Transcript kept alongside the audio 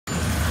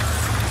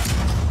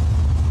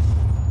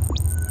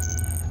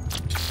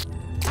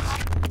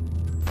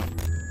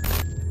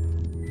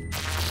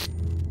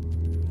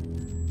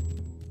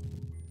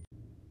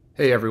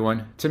Hey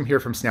everyone, Tim here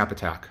from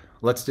SnapAttack.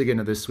 Let's dig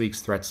into this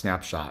week's threat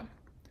snapshot.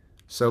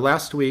 So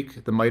last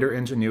week, the MITRE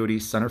Engenuity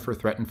Center for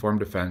Threat Informed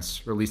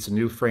Defense released a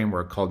new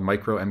framework called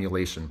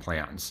micro-emulation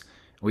plans.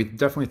 We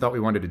definitely thought we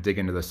wanted to dig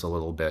into this a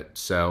little bit.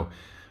 So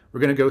we're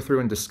going to go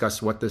through and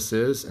discuss what this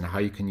is and how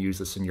you can use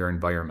this in your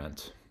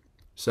environment.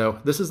 So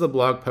this is the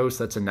blog post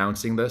that's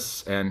announcing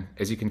this, and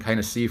as you can kind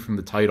of see from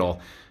the title,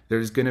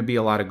 there's going to be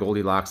a lot of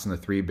Goldilocks and the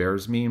Three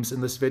Bears memes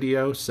in this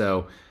video,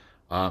 so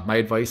my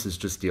advice is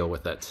just deal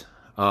with it.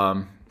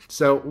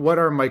 So what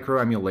are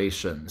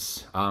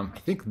micro-emulations? I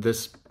think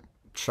this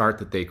chart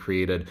that they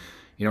created,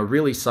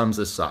 really sums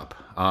this up.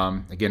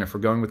 Again, if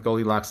we're going with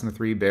Goldilocks and the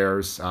Three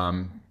Bears,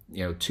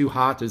 too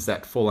hot is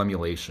that full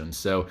emulation.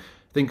 So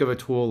think of a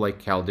tool like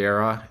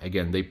Caldera.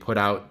 Again, they put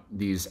out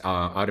these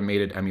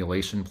automated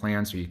emulation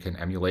plans where you can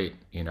emulate,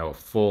 a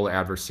full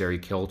adversary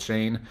kill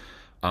chain.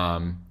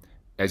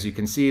 As you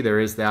can see, there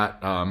is that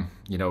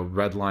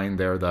red line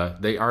there.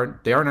 They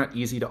are not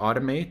easy to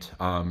automate.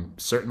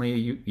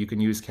 Certainly, you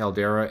can use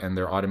Caldera and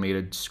their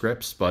automated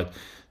scripts, but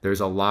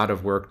there's a lot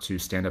of work to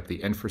stand up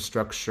the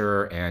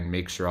infrastructure and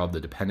make sure all the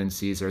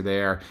dependencies are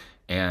there.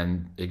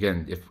 And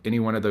again, if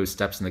any one of those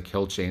steps in the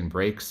kill chain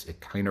breaks,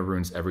 it kind of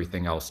ruins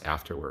everything else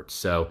afterwards.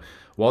 So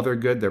while they're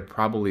good, they're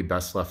probably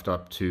best left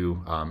up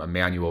to a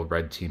manual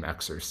red team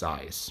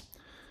exercise.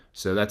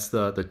 So that's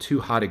the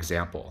too hot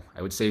example.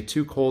 I would say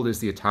too cold is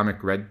the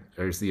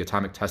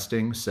atomic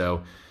testing.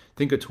 So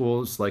think of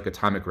tools like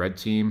Atomic Red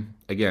Team.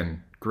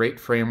 Again, great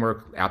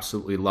framework,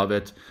 absolutely love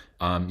it.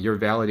 You're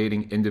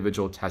validating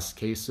individual test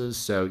cases,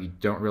 so you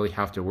don't really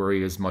have to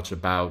worry as much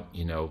about,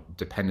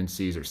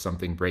 dependencies or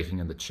something breaking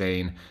in the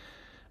chain.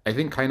 I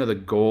think kind of the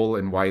goal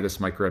and why this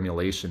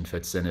microemulation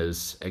fits in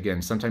is,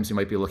 again, sometimes you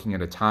might be looking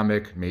at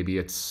Atomic, maybe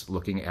it's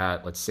looking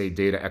at, let's say,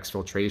 data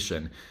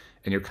exfiltration,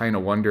 and you're kind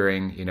of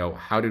wondering,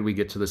 how did we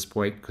get to this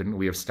point? Couldn't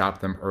we have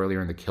stopped them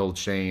earlier in the kill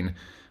chain?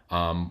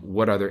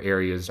 What other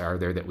areas are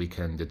there that we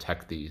can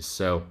detect these?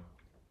 So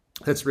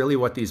that's really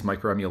what these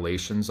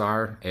microemulations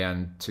are.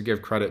 And to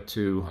give credit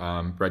to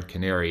Red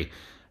Canary, I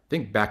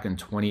think back in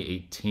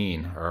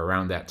 2018 or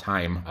around that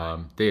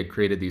time, they had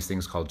created these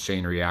things called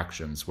chain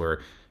reactions,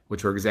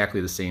 which were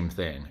exactly the same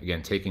thing.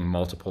 Again, taking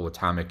multiple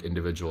atomic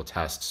individual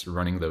tests,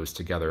 running those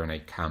together in a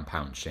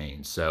compound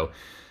chain. So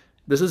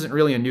this isn't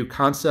really a new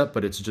concept,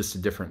 but it's just a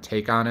different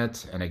take on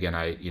it. And again,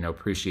 I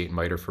appreciate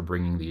MITRE for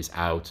bringing these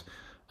out.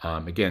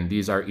 Again,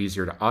 these are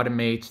easier to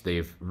automate.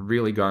 They've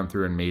really gone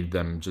through and made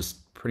them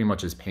just pretty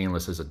much as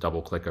painless as a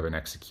double click of an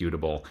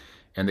executable.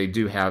 And they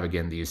do have,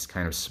 again, these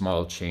kind of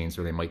small chains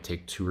where they might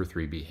take 2 or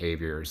 3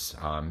 behaviors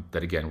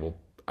that, again, will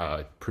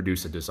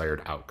produce a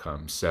desired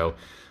outcome. So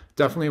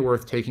definitely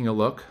worth taking a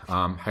look.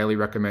 Highly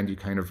recommend you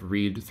kind of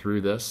read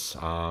through this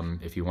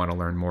if you want to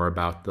learn more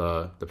about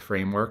the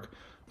framework.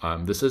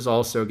 This is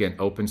also, again,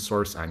 open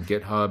source on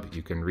GitHub.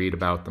 You can read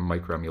about the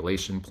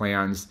microemulation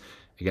plans.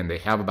 Again, they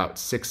have about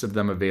 6 of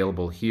them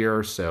available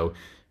here. So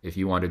if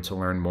you wanted to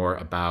learn more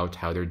about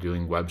how they're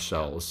doing web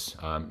shells,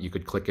 you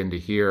could click into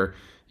here.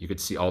 You could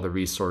see all the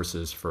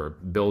resources for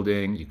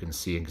building. You can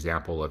see an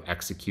example of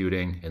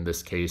executing. In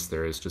this case,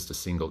 there is just a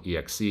single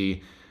exe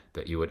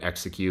that you would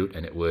execute,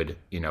 and it would,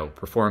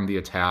 perform the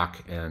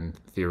attack. And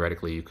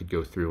theoretically, you could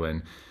go through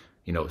and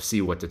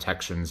see what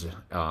detections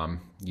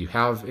you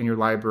have in your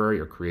library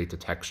or create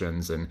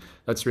detections. And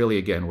that's really,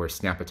 again, where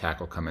SnapAttack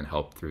will come and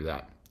help through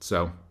that.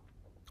 So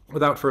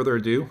without further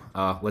ado,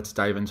 let's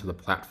dive into the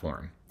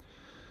platform.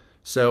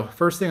 So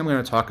first thing I'm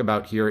going to talk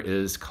about here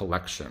is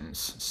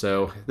collections.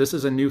 So this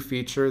is a new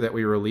feature that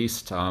we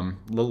released a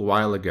little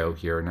while ago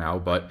here now,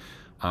 but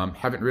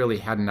haven't really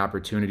had an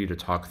opportunity to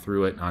talk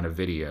through it on a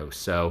video.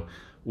 So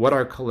what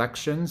are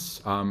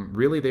collections?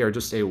 Really, they are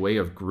just a way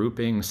of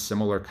grouping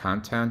similar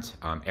content,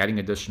 adding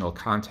additional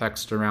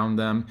context around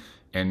them,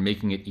 and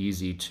making it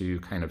easy to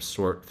kind of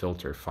sort,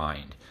 filter,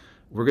 find.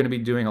 We're going to be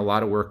doing a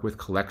lot of work with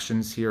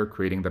collections here,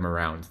 creating them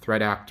around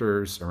threat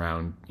actors,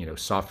 around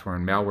software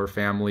and malware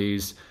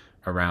families,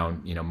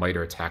 around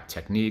MITRE attack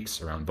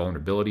techniques, around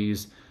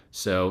vulnerabilities.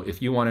 So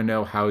if you want to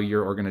know how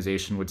your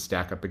organization would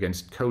stack up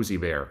against Cozy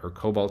Bear or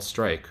Cobalt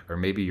Strike, or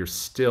maybe you're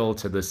still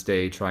to this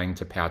day trying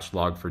to patch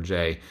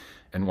Log4j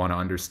and want to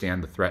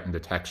understand the threat and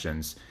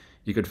detections,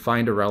 you could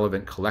find a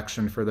relevant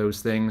collection for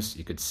those things.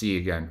 You could see,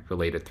 again,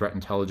 related threat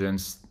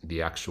intelligence,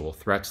 the actual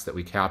threats that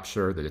we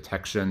capture, the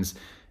detections,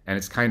 and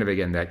it's kind of,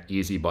 again, that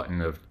easy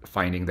button of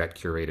finding that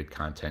curated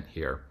content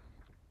here.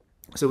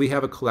 So we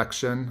have a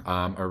collection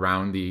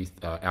around the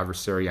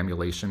adversary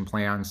emulation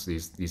plans,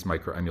 these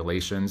micro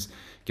emulations.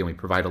 Again, we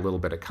provide a little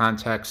bit of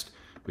context.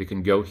 We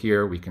can go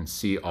here, we can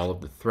see all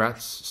of the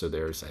threats. So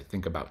there's, I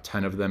think, about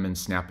 10 of them in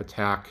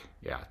SnapAttack.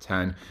 Yeah,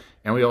 10.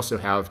 And we also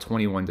have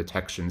 21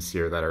 detections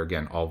here that are,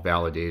 again, all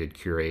validated,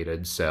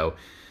 curated. So,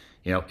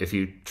 if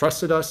you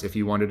trusted us, if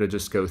you wanted to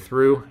just go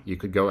through, you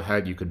could go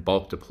ahead, you could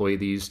bulk deploy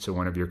these to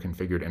one of your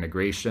configured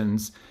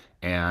integrations.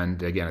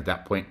 And again, at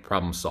that point,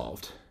 problem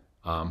solved.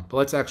 But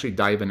let's actually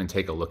dive in and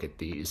take a look at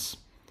these.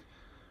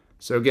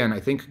 So again, I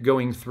think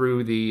going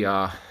through the,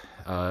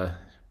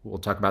 we'll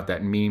talk about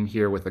that meme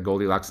here with the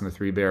Goldilocks and the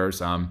Three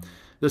Bears.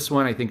 this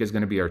one I think is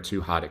going to be our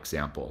too hot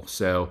example.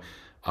 So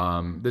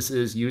this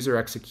is user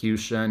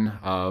execution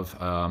of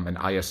an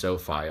ISO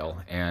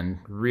file, and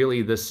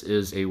really this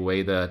is a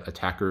way that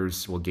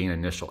attackers will gain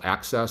initial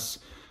access.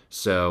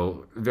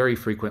 So very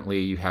frequently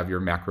you have your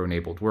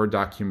macro-enabled Word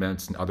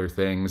documents and other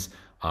things,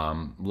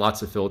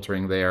 lots of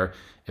filtering there.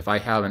 If I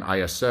have an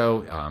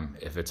ISO,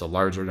 if it's a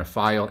larger than a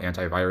file,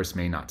 antivirus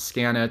may not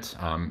scan it.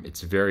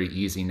 It's very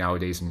easy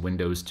nowadays in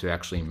Windows to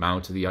actually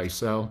mount the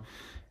ISO,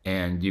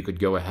 and you could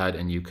go ahead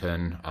and you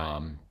can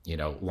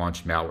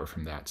launch malware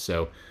from that.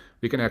 So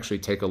we can actually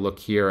take a look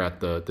here at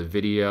the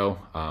video.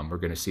 We're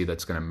going to see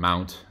that's going to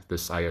mount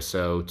this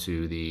ISO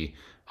to the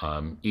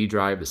E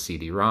drive, the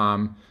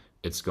CD-ROM.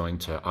 It's going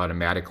to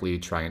automatically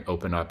try and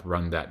open up,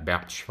 run that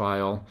batch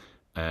file,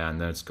 and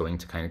then it's going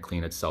to kind of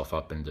clean itself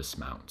up and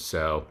dismount.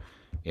 So,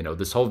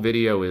 this whole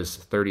video is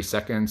 30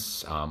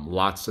 seconds,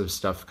 lots of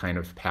stuff kind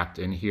of packed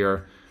in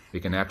here. We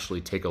can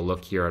actually take a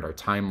look here at our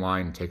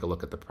timeline and take a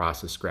look at the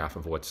process graph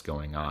of what's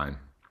going on.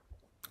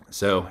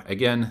 So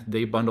again,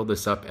 they bundled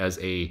this up as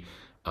a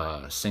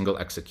single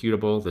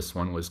executable. This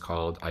one was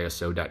called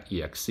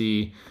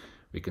iso.exe.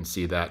 We can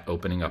see that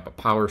opening up a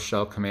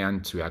PowerShell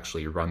command to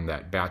actually run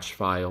that batch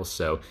file.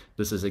 So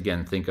this is,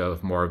 again, think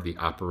of more of the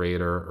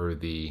operator or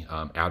the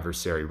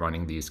adversary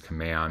running these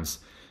commands.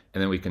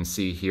 And then we can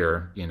see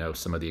here,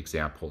 some of the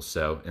examples.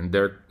 So in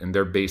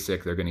their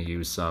basic, they're going to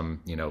use some,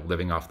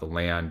 living off the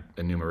land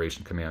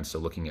enumeration commands. So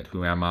looking at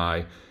who am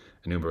I,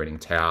 enumerating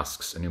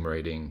tasks,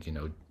 enumerating,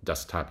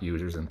 desktop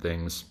users and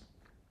things.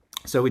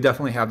 So we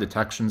definitely have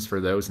detections for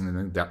those, and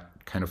then that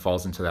kind of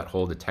falls into that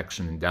whole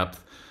detection in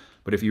depth.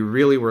 But if you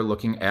really were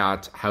looking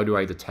at how do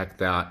I detect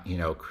that,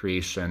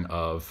 creation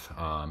of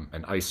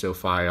an ISO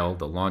file,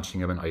 the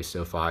launching of an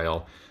ISO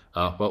file,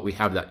 well, we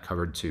have that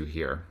covered too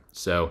here.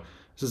 So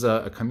this is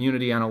a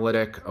community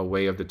analytic, a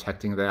way of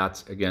detecting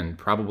that. Again,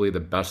 probably the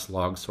best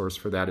log source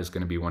for that is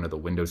going to be one of the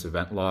Windows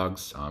event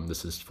logs.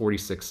 This is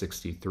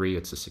 4663.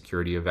 It's a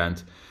security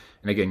event.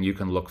 And again, you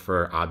can look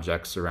for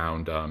objects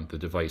around the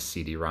device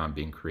CD-ROM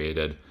being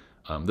created.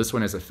 This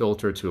one has a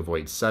filter to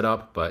avoid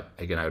setup, but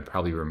again, I would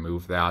probably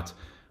remove that.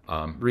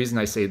 Reason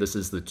I say this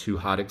is the too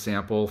hot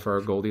example for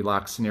our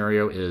Goldilocks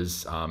scenario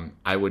is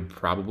I would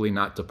probably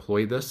not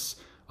deploy this.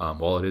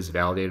 While it is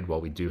validated,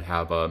 while we do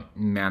have a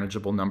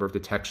manageable number of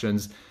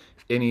detections,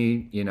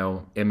 any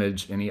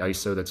image, any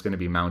ISO that's going to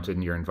be mounted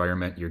in your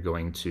environment, you're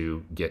going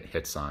to get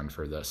hits on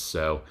for this.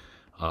 So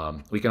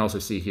we can also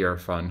see here,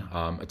 fun,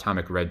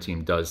 Atomic Red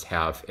Team does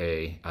have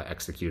a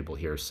executable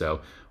here.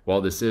 So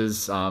while this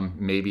is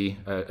maybe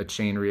a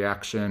chain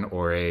reaction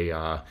or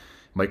a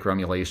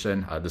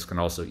micro-emulation, this can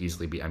also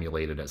easily be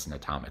emulated as an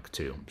atomic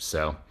too.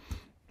 So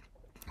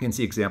you can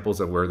see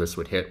examples of where this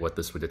would hit, what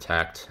this would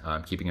detect,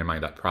 keeping in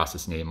mind that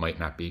process name might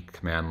not be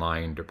command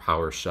line or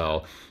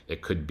PowerShell.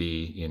 It could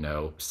be,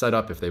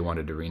 setup if they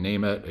wanted to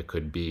rename it. It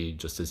could be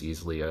just as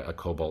easily a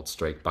Cobalt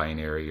Strike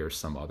binary or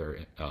some other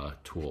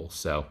tool.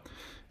 So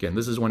again,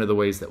 this is one of the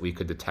ways that we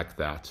could detect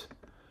that.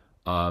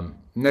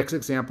 Next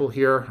example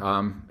here,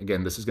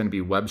 again, this is going to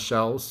be web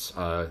shells.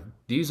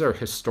 These are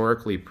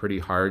historically pretty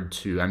hard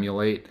to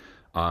emulate.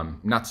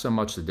 Not so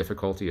much the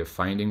difficulty of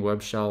finding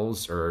web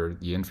shells or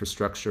the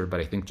infrastructure, but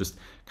I think just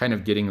kind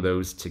of getting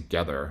those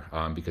together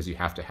because you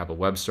have to have a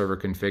web server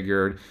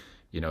configured.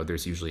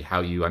 There's usually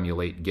how you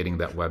emulate getting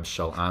that web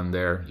shell on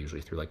there,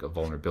 usually through like a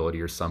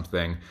vulnerability or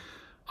something.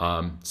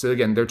 So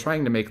again, they're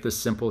trying to make this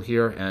simple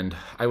here, and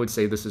I would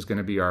say this is going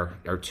to be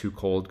our too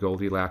cold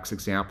Goldilocks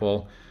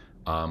example.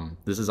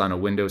 This is on a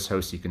Windows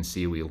host. You can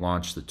see we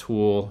launched the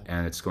tool,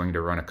 and it's going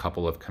to run a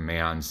couple of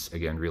commands,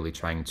 again, really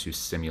trying to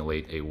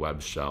simulate a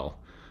web shell.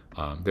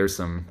 There's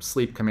some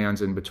sleep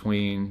commands in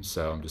between,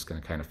 so I'm just going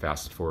to kind of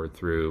fast forward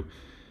through.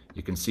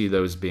 You can see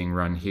those being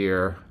run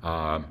here.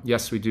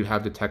 Yes, we do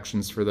have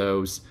detections for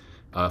those.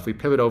 If we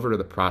pivot over to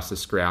the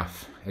process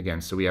graph,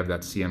 again, so we have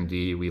that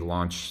CMD. We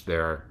launched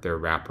their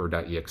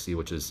wrapper.exe,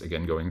 which is,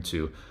 again, going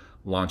to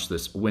launch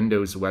this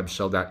Windows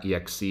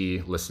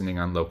webshell.exe listening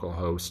on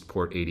localhost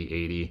port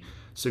 8080.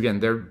 So again,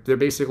 they're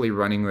basically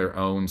running their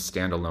own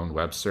standalone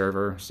web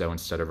server. So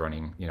instead of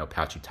running,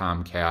 Apache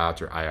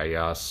Tomcat or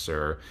IIS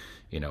or,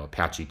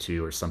 Apache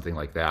 2 or something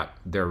like that,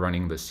 they're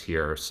running this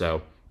here.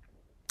 So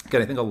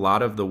again, I think a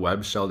lot of the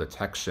web shell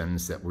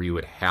detections that we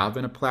would have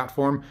in a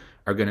platform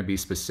are going to be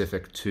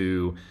specific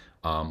to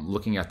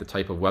looking at the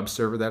type of web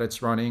server that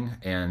it's running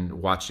and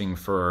watching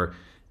for,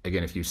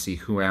 again, if you see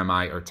Who Am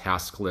I or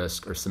Task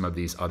List or some of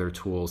these other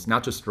tools,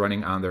 not just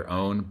running on their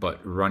own, but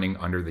running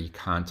under the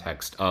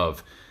context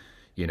of,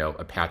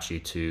 Apache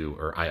 2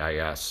 or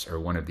IIS or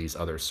one of these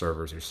other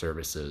servers or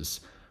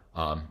services.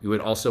 You would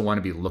also want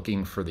to be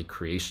looking for the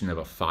creation of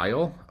a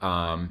file.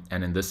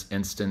 And in this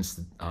instance,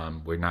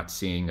 we're not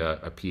seeing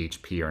a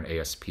PHP or an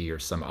ASP or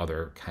some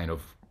other kind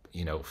of,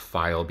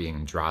 file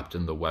being dropped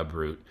in the web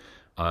root.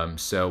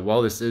 So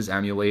while this is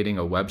emulating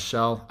a web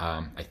shell,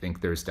 I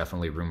think there's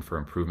definitely room for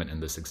improvement in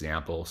this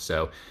example.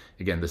 So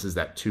again, this is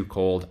that too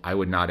cold. I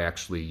would not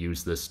actually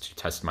use this to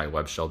test my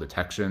web shell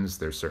detections.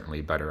 There's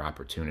certainly better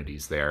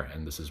opportunities there,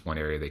 and this is one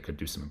area they could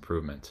do some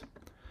improvement.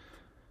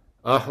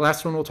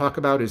 Last one we'll talk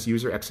about is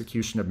user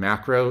execution of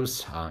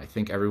macros. I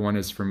think everyone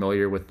is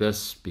familiar with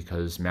this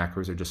because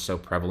macros are just so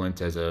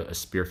prevalent as a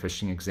spear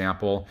phishing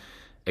example.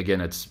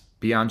 Again, it's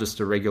beyond just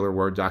a regular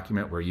Word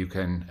document where you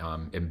can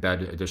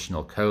embed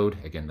additional code,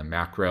 again, the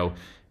macro,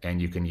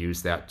 and you can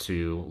use that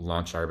to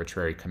launch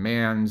arbitrary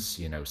commands,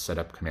 set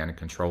up command and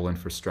control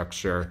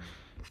infrastructure.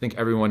 I think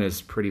everyone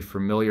is pretty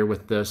familiar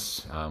with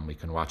this. We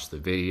can watch the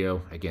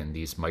video. Again,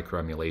 these micro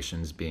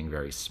emulations being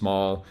very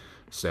small.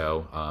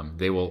 So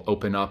they will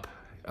open up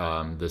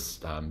this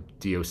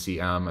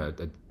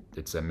DOCM.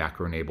 It's a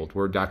macro-enabled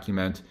Word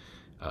document.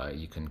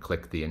 You can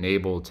click the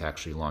enable to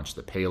actually launch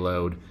the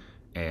payload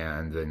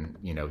and then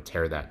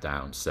tear that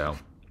down. So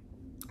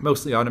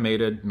mostly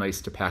automated, nice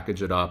to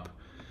package it up.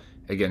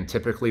 Again,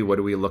 typically what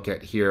do we look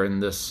at here in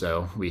this?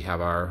 So we have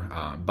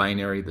our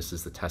binary. This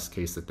is the test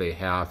case that they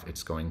have.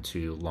 It's going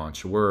to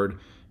launch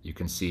Word. You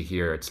can see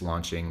here it's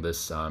launching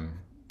this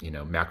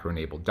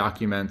macro-enabled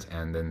document,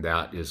 and then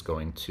that is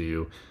going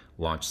to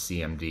launch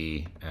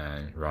CMD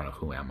and run a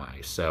Who Am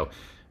I. So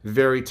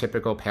very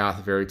typical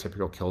path, very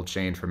typical kill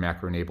chain for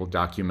macro-enabled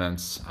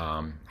documents.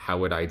 How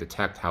would I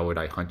detect? How would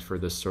I hunt for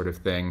this sort of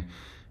thing?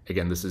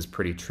 Again, this is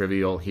pretty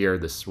trivial here.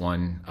 This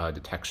one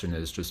detection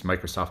is just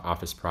Microsoft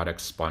Office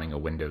products spawning a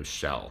Windows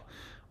shell.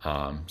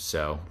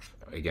 So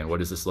again,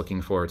 what is this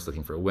looking for? It's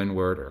looking for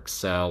WinWord or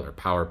Excel or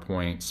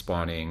PowerPoint,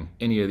 spawning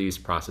any of these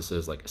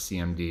processes like a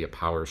CMD, a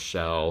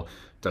PowerShell,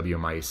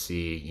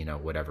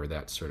 WMIC, whatever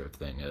that sort of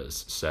thing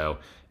is. So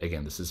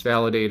again, this is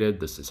validated.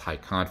 This is high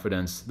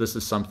confidence. This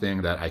is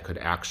something that I could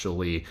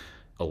actually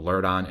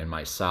alert on in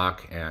my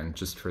SOC. And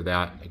just for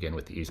that, again,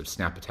 with the ease of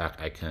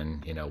SnapAttack, I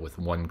can, with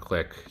one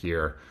click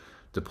here,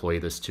 deploy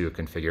this to a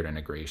configured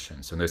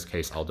integration. So in this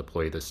case, I'll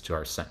deploy this to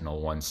our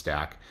Sentinel-1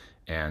 stack,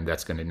 and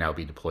that's going to now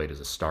be deployed as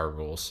a star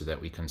rule so that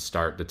we can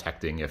start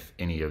detecting if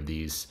any of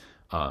these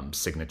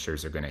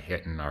signatures are going to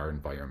hit in our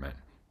environment.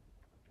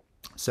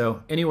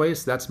 So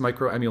anyways, that's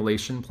micro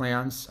emulation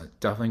plans.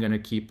 Definitely going to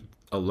keep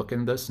a look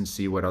in this and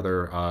see what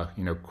other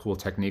cool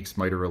techniques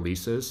MITRE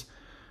releases.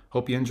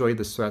 Hope you enjoyed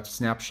this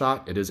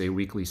snapshot. It is a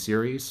weekly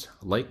series.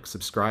 Like,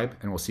 subscribe,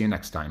 and we'll see you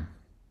next time.